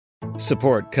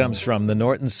Support comes from the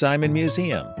Norton Simon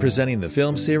Museum, presenting the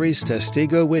film series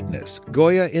Testigo Witness,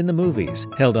 Goya in the Movies.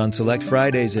 Held on select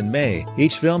Fridays in May,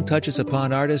 each film touches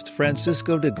upon artist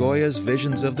Francisco de Goya's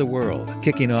visions of the world,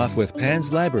 kicking off with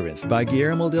Pan's Labyrinth by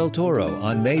Guillermo del Toro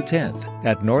on May 10th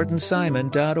at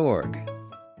nortonsimon.org.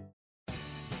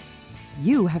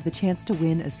 You have the chance to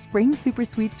win a spring super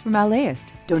sweeps from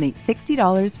LAist. Donate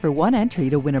 $60 for one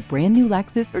entry to win a brand new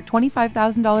Lexus or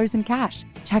 $25,000 in cash.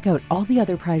 Check out all the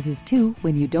other prizes too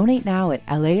when you donate now at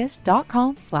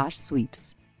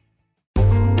laist.com/sweeps.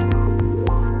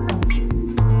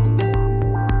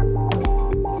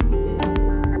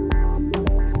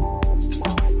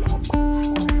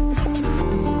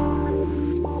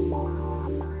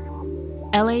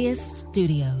 LAist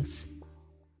Studios.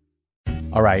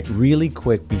 All right, really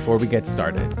quick before we get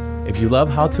started. If you love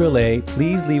How to LA,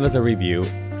 please leave us a review.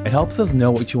 It helps us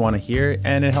know what you want to hear,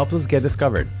 and it helps us get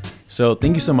discovered. So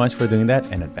thank you so much for doing that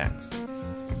in advance.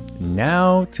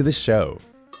 Now to the show.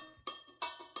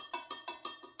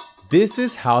 This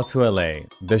is How to LA,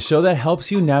 the show that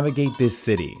helps you navigate this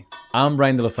city. I'm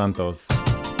Brian De Los Santos.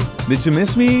 Did you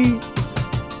miss me?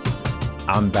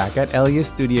 I'm back at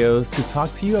LAist Studios to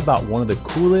talk to you about one of the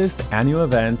coolest annual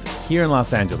events here in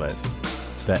Los Angeles,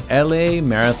 the LA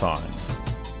Marathon.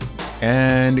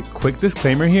 And quick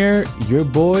disclaimer here, your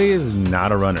boy is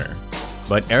not a runner.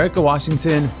 But Erica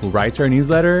Washington, who writes our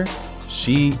newsletter,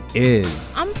 she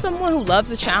is. I'm someone who loves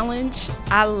a challenge.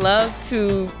 I love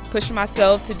to push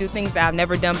myself to do things that I've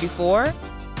never done before.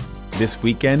 This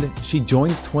weekend, she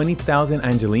joined 20,000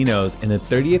 Angelinos in the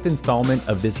 30th installment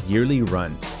of this yearly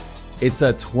run. It's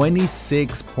a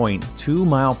 26.2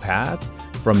 mile path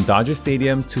from Dodger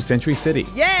Stadium to Century City.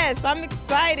 Yes, I'm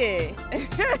excited.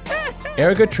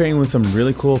 Erica trained with some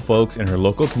really cool folks in her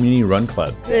local community run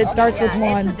club. It starts with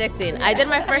one. It's addicting. I did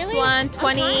my first one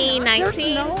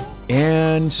 2019.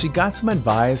 And she got some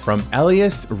advice from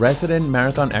LAist resident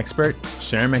marathon expert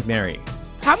Sharon McNary.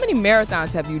 How many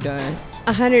marathons have you done?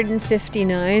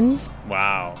 159.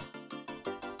 Wow.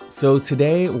 So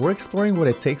today, we're exploring what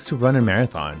it takes to run a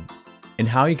marathon and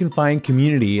how you can find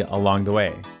community along the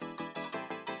way.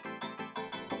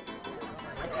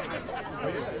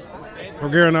 We're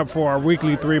gearing up for our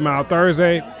weekly 3 Mile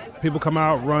Thursday. People come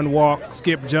out, run, walk,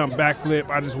 skip, jump, backflip.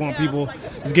 I just want people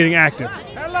just getting active.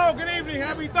 Hello, good evening.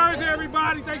 Happy Thursday,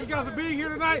 everybody. Thank you guys for being here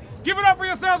tonight. Give it up for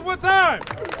yourselves one time.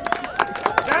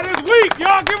 That is weak.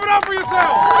 Y'all give it up for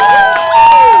yourselves.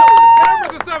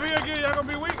 Cameras and stuff here again. Y'all gonna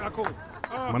be weak? Cool.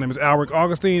 My name is Alric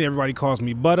Augustine. Everybody calls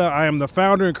me Butta. I am the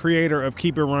founder and creator of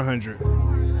Keep It 100.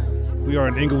 We are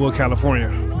in Inglewood, California.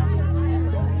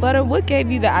 Butta, what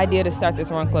gave you the idea to start this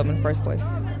run club in the first place?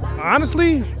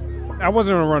 Honestly, I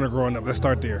wasn't a runner growing up. Let's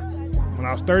start there. When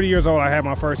I was 30 years old, I had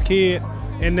my first kid.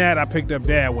 In that, I picked up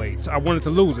dad weight. I wanted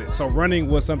to lose it. So running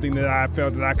was something that I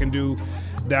felt that I can do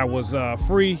that was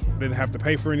free. Didn't have to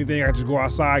pay for anything. I could just go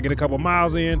outside, get a couple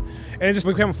miles in, and it just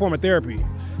became a form of therapy.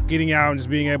 Getting out and just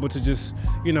being able to just,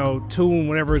 tune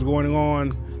whatever is going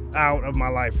on out of my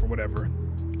life or whatever.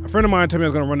 A friend of mine told me I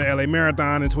was going to run the LA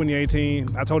Marathon in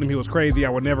 2018. I told him he was crazy. I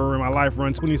would never in my life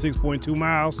run 26.2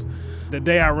 miles. The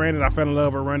day I ran it, I fell in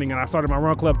love with running, and I started my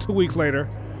run club 2 weeks later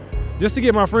just to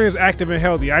get my friends active and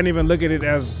healthy. I didn't even look at it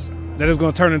as that it was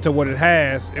going to turn into what it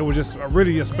has. It was just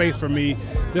really a space for me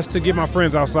just to get my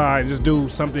friends outside and just do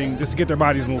something, just to get their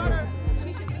bodies moving.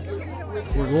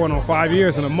 We're going on 5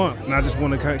 years in a month, and I just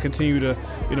want to continue to,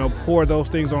 pour those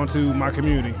things onto my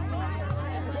community.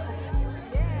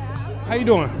 How you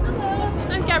doing?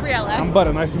 I'm Gabriella. I'm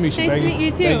Butta. Nice to meet you. Nice to meet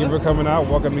you too. Thank you for coming out.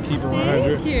 Welcome to Keep It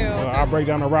 100. Thank you. I'll break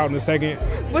down the route in a second.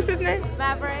 What's his name?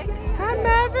 Maverick. Hi,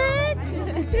 Maverick.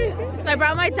 So I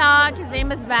brought my dog. His name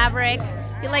is Maverick.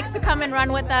 He likes to come and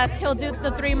run with us. He'll do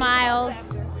the 3 miles.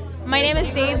 My name is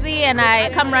Daisy, and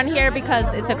I come run here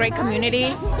because it's a great community,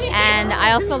 and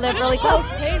I also live really close.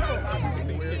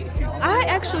 I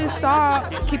actually saw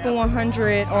Keep It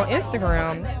 100 on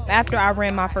Instagram after I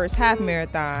ran my first half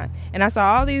marathon, and I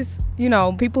saw all these,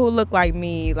 people who look like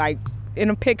me, like in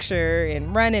a picture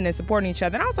and running and supporting each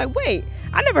other. And I was like, wait,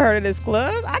 I never heard of this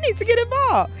club. I need to get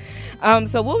involved.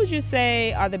 So what would you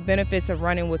say are the benefits of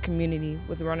running with community,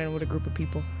 with running with a group of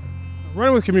people?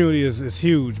 Running with community is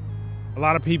huge. A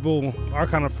lot of people are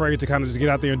kind of afraid to kind of just get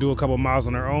out there and do a couple miles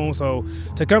on their own. So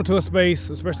to come to a space,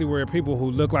 especially where people who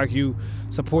look like you,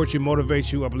 support you,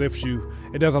 motivate you, uplift you,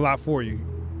 it does a lot for you.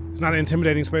 It's not an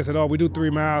intimidating space at all. We do 3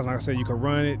 miles. Like I said, you can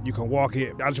run it, you can walk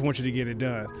it. I just want you to get it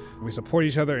done. We support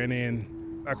each other, and then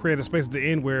I create a space at the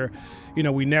end where,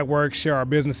 we network, share our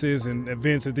businesses and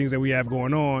events and things that we have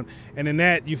going on. And in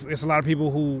that, it's a lot of people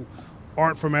who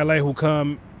aren't from LA who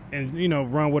come and,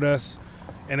 run with us.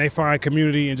 and they find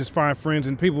community and just find friends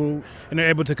and people, and they're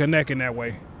able to connect in that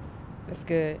way. That's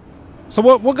good. So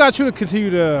what got you to continue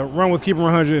to run with Keep It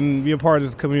 100 and be a part of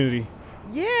this community?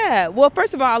 Yeah, well,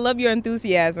 first of all, I love your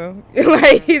enthusiasm.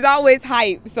 Like, he's always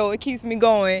hyped, so it keeps me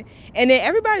going. And then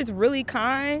everybody's really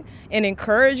kind and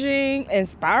encouraging,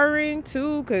 inspiring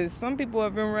too, because some people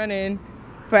have been running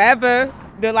forever.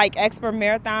 They're like expert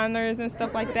marathoners and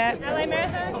stuff like that. LA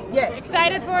Marathon? Yeah.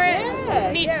 Excited for it?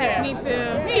 Yeah, Me yeah. too.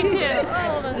 Me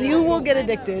too. You will get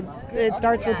addicted. It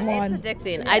starts with one. It's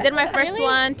addicting. I did my first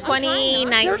one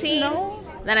 2019.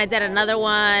 Then I did another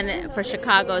one for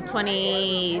Chicago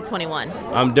 2021.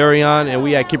 I'm Durian, and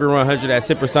we at Keep It 100 at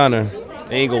Cipressana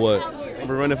in Inglewood. I've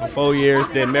been running for 4 years,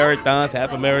 did marathons,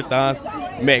 half of marathons,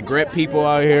 met great people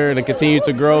out here, and it continues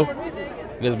to grow.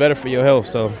 And it's better for your health,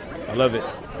 so I love it.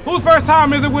 Whose first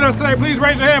time is it with us today? Please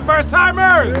raise your hand. First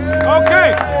timers.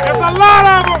 Okay, there's a lot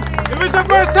of them. If it's your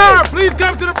first time, please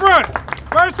come to the front.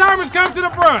 First timers, come to the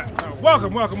front.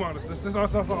 Welcome on. This all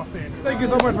stand. Thank you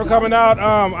so much for coming out.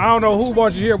 I don't know who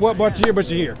brought you here, what brought you here, but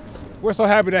you're here. We're so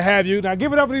happy to have you. Now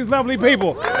give it up for these lovely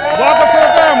people. Welcome to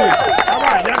the family. All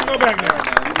right, y'all can go back now.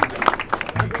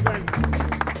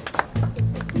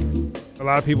 A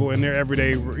lot of people in their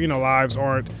everyday, lives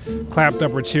aren't clapped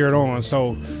up or cheered on.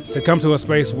 So to come to a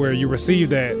space where you receive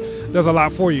that does a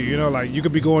lot for you. Like you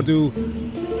could be going through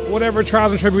whatever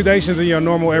trials and tribulations in your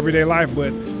normal everyday life,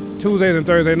 but Tuesdays and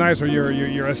Thursday nights are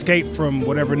your escape from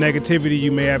whatever negativity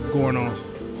you may have going on.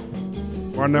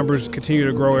 Our numbers continue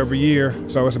to grow every year,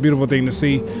 so it's a beautiful thing to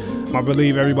see. I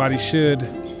believe everybody should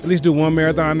at least do one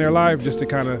marathon in their life just to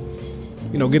kind of,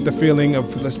 get the feeling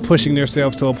of just pushing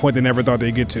themselves to a point they never thought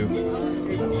they'd get to.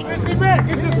 Missy Vet,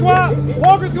 get your squad.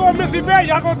 Walker's going Missy Vet.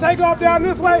 Y'all gonna take off down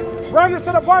this way. Runners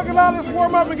to the parking lot. Let's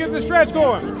warm up and get the stretch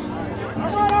going.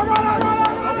 All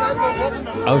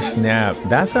right. Oh snap,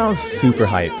 that sounds super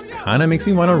hype. Kinda makes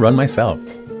me wanna run myself.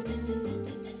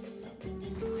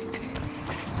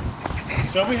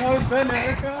 Show me how it's been,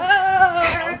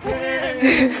 Erica.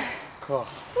 Okay. Cool.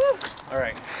 All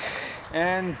right.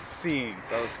 And scene.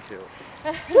 That was cute.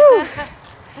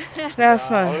 That's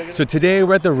fun. So today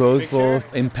we're at the Rose Bowl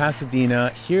in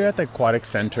Pasadena, here at the Aquatic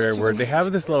Center, where they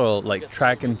have this little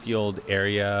track and field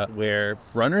area where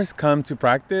runners come to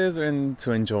practice and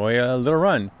to enjoy a little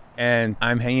run. And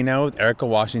I'm hanging out with Erica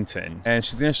Washington, and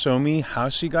she's gonna show me how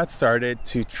she got started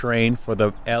to train for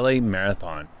the LA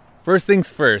Marathon. First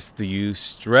things first, do you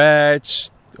stretch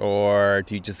or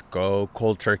do you just go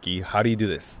cold turkey? How do you do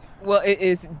this? Well, it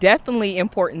is definitely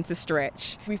important to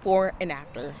stretch before and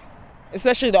after.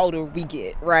 Especially the older we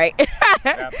get, right?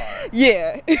 That part.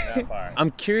 Yeah. That part. I'm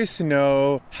curious to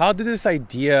know, how did this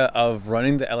idea of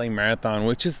running the LA Marathon,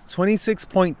 which is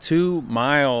 26.2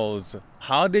 miles,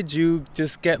 how did you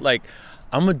just get I'm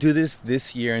gonna do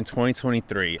this year in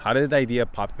 2023? How did the idea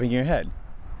pop up in your head?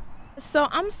 So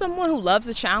I'm someone who loves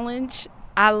a challenge.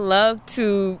 I love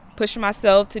to push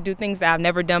myself to do things that I've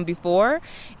never done before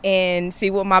and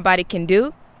see what my body can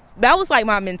do. That was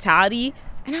my mentality.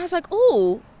 And I was like,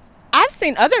 ooh, I've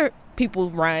seen other people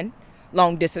run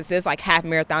long distances, like half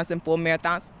marathons and full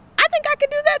marathons. I think I could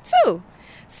do that too.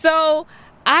 So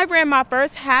I ran my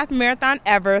first half marathon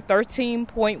ever,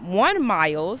 13.1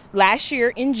 miles, last year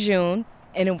in June.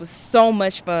 And it was so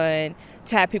much fun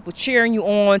to have people cheering you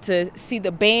on, to see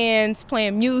the bands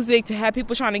playing music, to have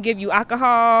people trying to give you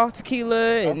alcohol,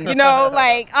 tequila, and,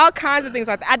 all kinds of things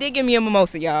like that. I did give me a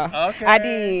mimosa, y'all. Okay. I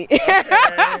did.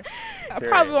 Okay. I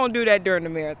probably won't do that during the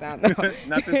marathon, though.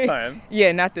 Not this time.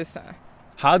 Yeah, not this time.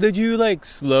 How did you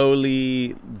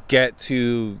slowly get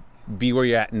to be where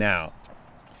you're at now?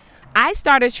 I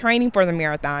started training for the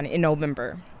marathon in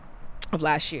November of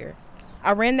last year.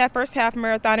 I ran that first half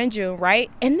marathon in June, right?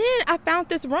 And then I found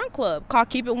this run club called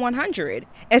Keep It 100.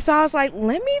 And so I was like,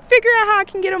 let me figure out how I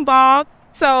can get involved.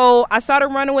 So I started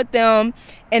running with them.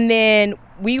 And then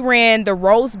we ran the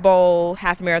Rose Bowl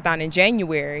half marathon in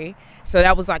January. So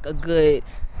that was a good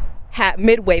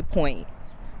midway point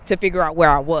to figure out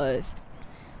where I was.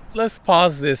 Let's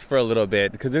pause this for a little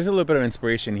bit, because there's a little bit of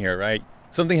inspiration here, right?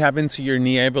 Something happened to your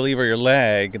knee, I believe, or your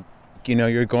leg.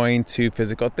 You're going to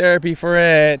physical therapy for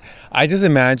it. I just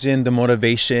imagine the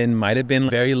motivation might have been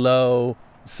very low.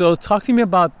 So talk to me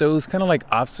about those kind of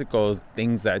obstacles,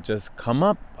 things that just come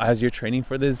up as you're training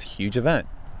for this huge event.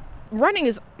 Running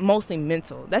is mostly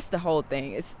mental. That's the whole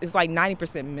thing. It's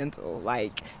 90% mental.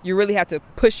 You really have to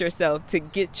push yourself to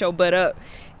get your butt up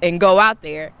and go out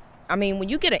there. I mean, when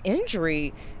you get an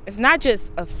injury, it's not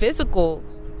just a physical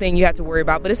thing you have to worry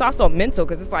about, but it's also mental,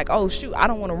 because it's oh shoot, I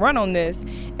don't want to run on this,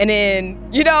 and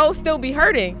then still be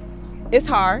hurting. It's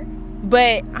hard,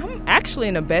 but I'm actually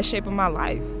in the best shape of my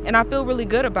life, and I feel really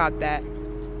good about that.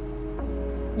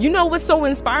 You know what's so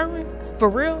inspiring? For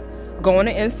real? Going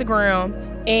to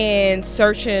Instagram and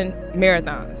searching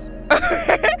marathons.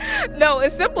 No,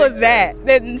 it's simple as that.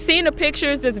 Then seeing the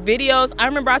pictures, there's videos. I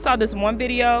remember I saw this one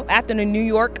video after the New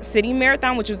York City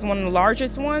Marathon, which was one of the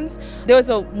largest ones. There was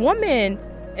a woman,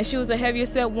 and she was a heavier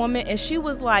set woman, and she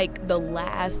was like the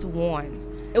last one.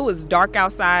 It was dark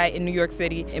outside in New York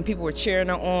City, and people were cheering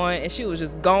her on, and she was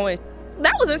just going.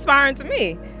 That was inspiring to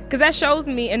me, because that shows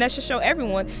me, and that should show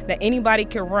everyone, that anybody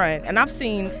can run. And I've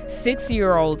seen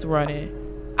 6-year-olds running.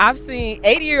 I've seen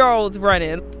 80-year-olds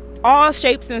running. All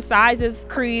shapes and sizes,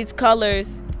 creeds,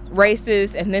 colors,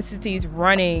 races, ethnicities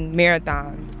running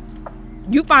marathons.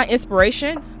 You find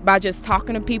inspiration by just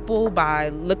talking to people, by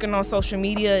looking on social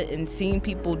media and seeing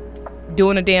people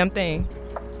doing a damn thing.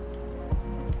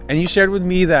 And you shared with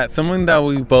me that someone that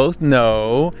we both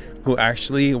know who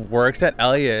actually works at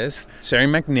LAist, Sharon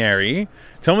McNary.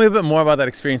 Tell me a bit more about that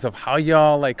experience of how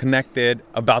y'all like connected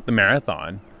about the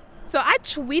marathon. So I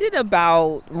tweeted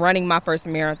about running my first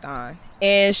marathon,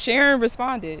 and Sharon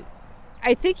responded.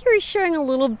 I think you were showing a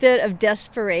little bit of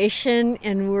desperation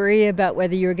and worry about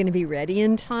whether you were going to be ready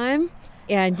in time.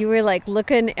 And you were like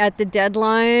looking at the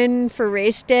deadline for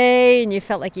race day, and you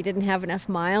felt like you didn't have enough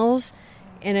miles.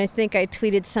 And I think I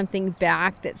tweeted something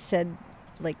back that said,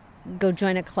 like, go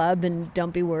join a club and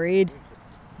don't be worried.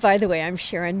 By the way, I'm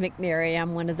Sharon McNary.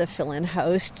 I'm one of the fill-in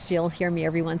hosts. You'll hear me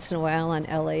every once in a while on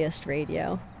LAist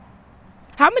Radio.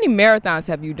 How many marathons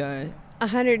have you done?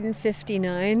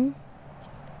 159.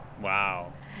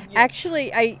 Wow.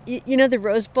 Actually, you know the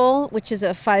Rose Bowl, which is a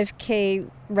 5K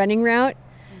running route?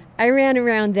 I ran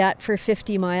around that for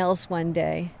 50 miles one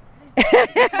day.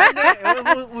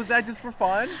 Was that just for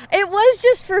fun? It was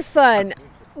just for fun.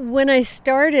 When I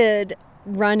started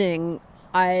running,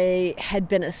 I had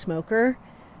been a smoker,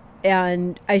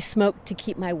 and I smoked to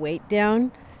keep my weight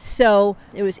down. So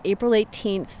it was April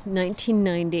 18th,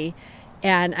 1990,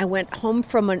 and I went home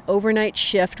from an overnight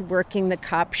shift working the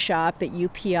cop shop at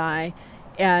UPI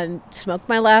and smoked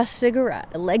my last cigarette.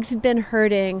 My legs had been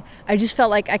hurting. I just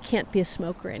felt like I can't be a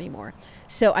smoker anymore.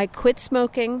 So I quit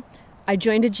smoking. I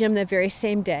joined a gym that very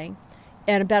same day.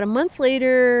 And about a month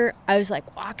later, I was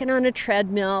like walking on a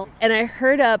treadmill, and I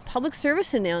heard a public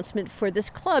service announcement for this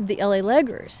club, the LA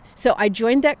Leggers. So I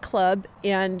joined that club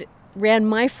and ran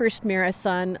my first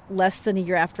marathon less than a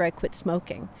year after I quit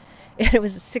smoking. And it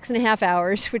was 6.5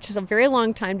 hours, which is a very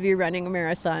long time to be running a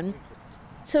marathon.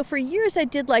 So for years, I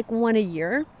did like one a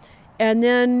year, and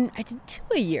then I did 2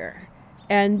 a year.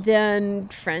 And then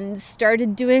friends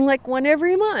started doing like one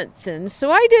every month. And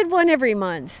so I did one every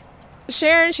month.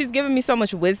 Sharon, she's given me so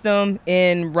much wisdom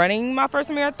in running my first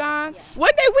marathon.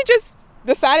 One day we just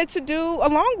decided to do a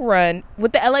long run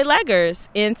with the LA Leggers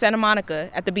in Santa Monica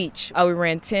at the beach. We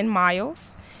ran 10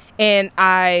 miles. And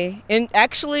I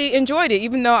actually enjoyed it,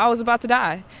 even though I was about to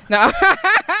die. No.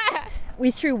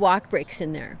 We threw walk breaks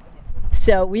in there.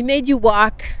 So we made you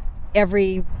walk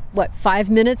every, 5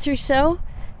 minutes or so?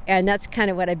 And that's kind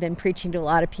of what I've been preaching to a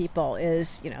lot of people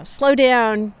is, slow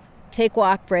down, take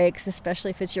walk breaks,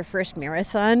 especially if it's your first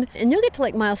marathon. And you'll get to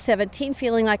like mile 17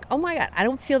 feeling like, oh my God, I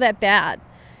don't feel that bad.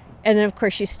 And then, of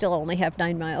course, you still only have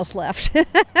 9 miles left.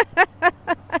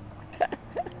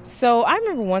 So I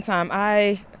remember one time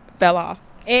I fell off,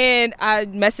 and I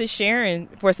messaged Sharon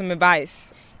for some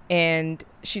advice, and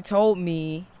she told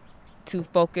me to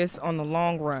focus on the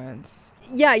long runs.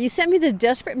 Yeah, you sent me the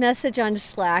desperate message on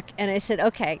Slack, and I said,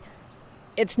 okay,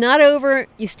 it's not over.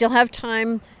 You still have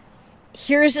time.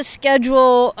 Here's a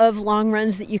schedule of long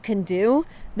runs that you can do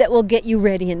that will get you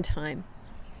ready in time.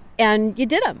 And you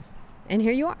did them, and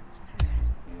here you are.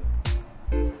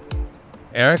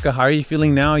 Erica, how are you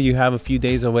feeling now? You have a few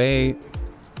days away.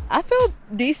 I feel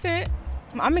decent.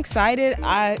 I'm excited.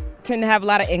 I tend to have a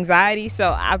lot of anxiety,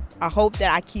 so I hope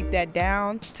that I keep that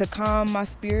down to calm my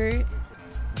spirit.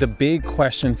 The big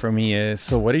question for me is,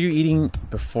 so what are you eating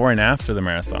before and after the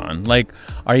marathon? Like,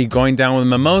 are you going down with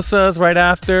mimosas right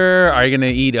after? Are you going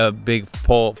to eat a big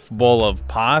bowl of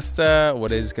pasta?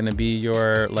 What is going to be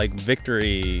your,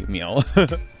 victory meal?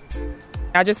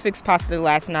 I just fixed pasta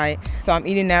last night, so I'm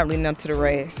eating that leading up to the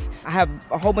race. I have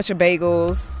a whole bunch of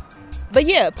bagels. But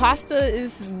yeah, pasta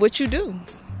is what you do.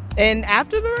 And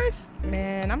after the race,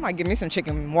 man, I might give me some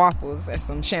chicken and waffles and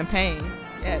some champagne.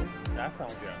 Yes. That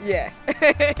sounds good. Yeah.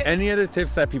 Any other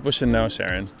tips that people should know,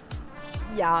 Sharon?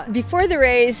 Yeah, before the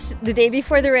race, the day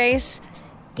before the race,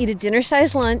 eat a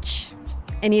dinner-sized lunch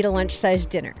and eat a lunch-sized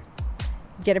dinner.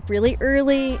 Get up really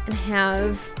early and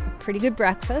have a pretty good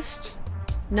breakfast.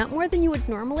 Not more than you would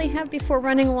normally have before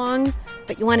running long,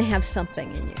 but you want to have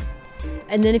something in you.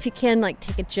 And then if you can,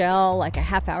 take a gel a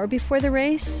half hour before the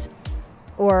race.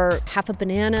 or half a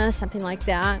banana, something like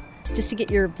that, just to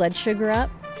get your blood sugar up.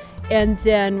 And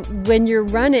then when you're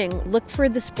running, look for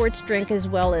the sports drink as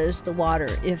well as the water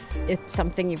if it's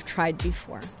something you've tried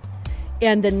before.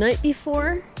 And the night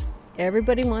before,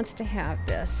 everybody wants to have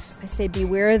this. I say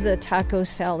beware the taco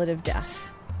salad of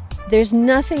death. There's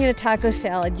nothing in a taco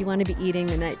salad you want to be eating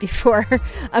the night before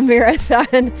a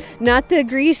marathon. Not the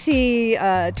greasy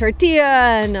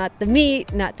tortilla, not the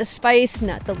meat, not the spice,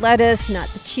 not the lettuce, not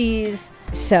the cheese.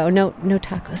 So no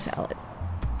taco salad.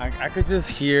 I could just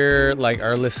hear like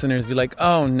our listeners be like,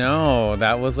 oh no,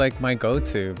 that was like my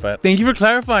go-to. But thank you for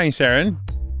clarifying, Sharon.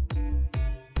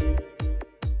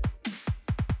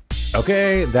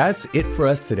 Okay, that's it for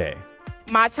us today.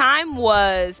 My time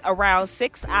was around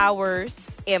 6 hours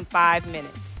and 5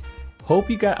 minutes. Hope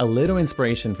you got a little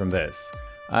inspiration from this.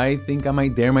 I think I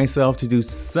might dare myself to do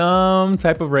some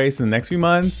type of race in the next few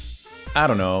months. I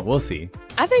don't know, we'll see.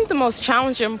 I think the most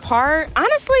challenging part,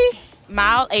 honestly,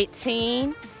 mile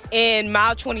 18 and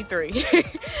mile 23.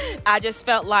 I just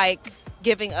felt like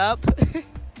giving up.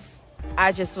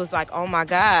 I just was like, oh my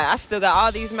God, I still got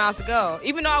all these miles to go,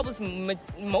 even though I was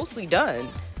mostly done.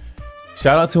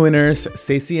 Shout out to winners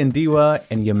Stacey Ndiwa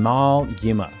and Yamal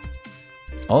Yima.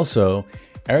 Also,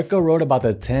 Erica wrote about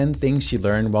the 10 things she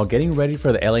learned while getting ready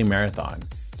for the LA Marathon.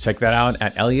 Check that out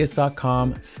at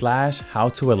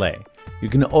elias.com/howtola. You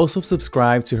can also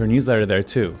subscribe to her newsletter there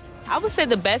too. I would say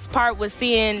the best part was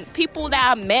seeing people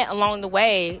that I met along the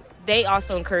way. They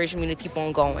also encouraged me to keep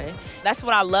on going. That's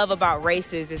what I love about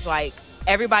races. It's like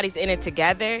everybody's in it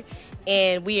together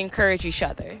and we encourage each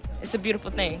other. It's a beautiful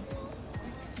thing.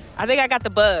 I think I got the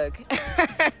bug.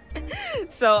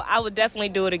 So I would definitely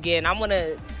do it again. I want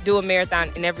to do a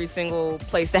marathon in every single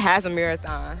place that has a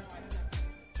marathon.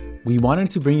 We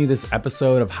wanted to bring you this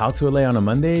episode of How to LA on a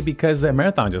Monday because the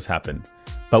marathon just happened.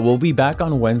 But we'll be back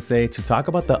on Wednesday to talk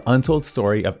about the untold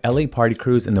story of LA party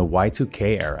crews in the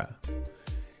Y2K era.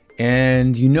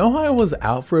 And you know how I was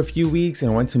out for a few weeks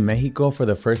and went to Mexico for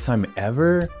the first time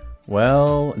ever?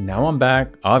 Well, now I'm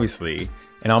back, obviously.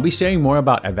 And I'll be sharing more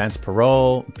about advanced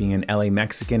parole, being an LA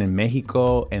Mexican in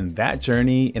Mexico, and that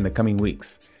journey in the coming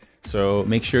weeks. So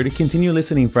make sure to continue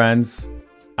listening, friends.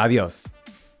 Adios.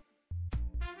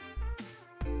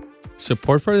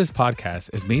 Support for this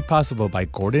podcast is made possible by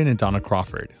Gordon and Donna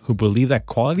Crawford, who believe that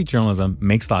quality journalism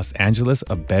makes Los Angeles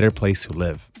a better place to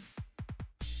live.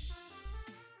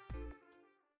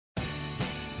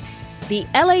 The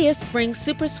LAist Spring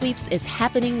Super Sweeps is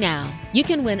happening now. You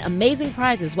can win amazing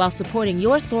prizes while supporting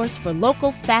your source for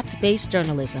local fact-based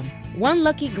journalism. One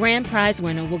lucky grand prize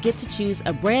winner will get to choose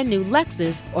a brand new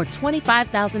Lexus or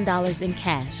 $25,000 in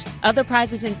cash. Other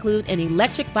prizes include an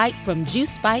electric bike from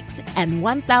Juice Bikes and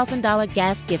 $1,000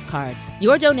 gas gift cards.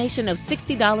 Your donation of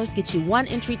 $60 gets you one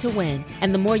entry to win,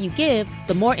 and the more you give,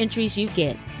 the more entries you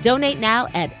get. Donate now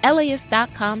at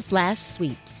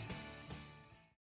LAist.com/sweeps.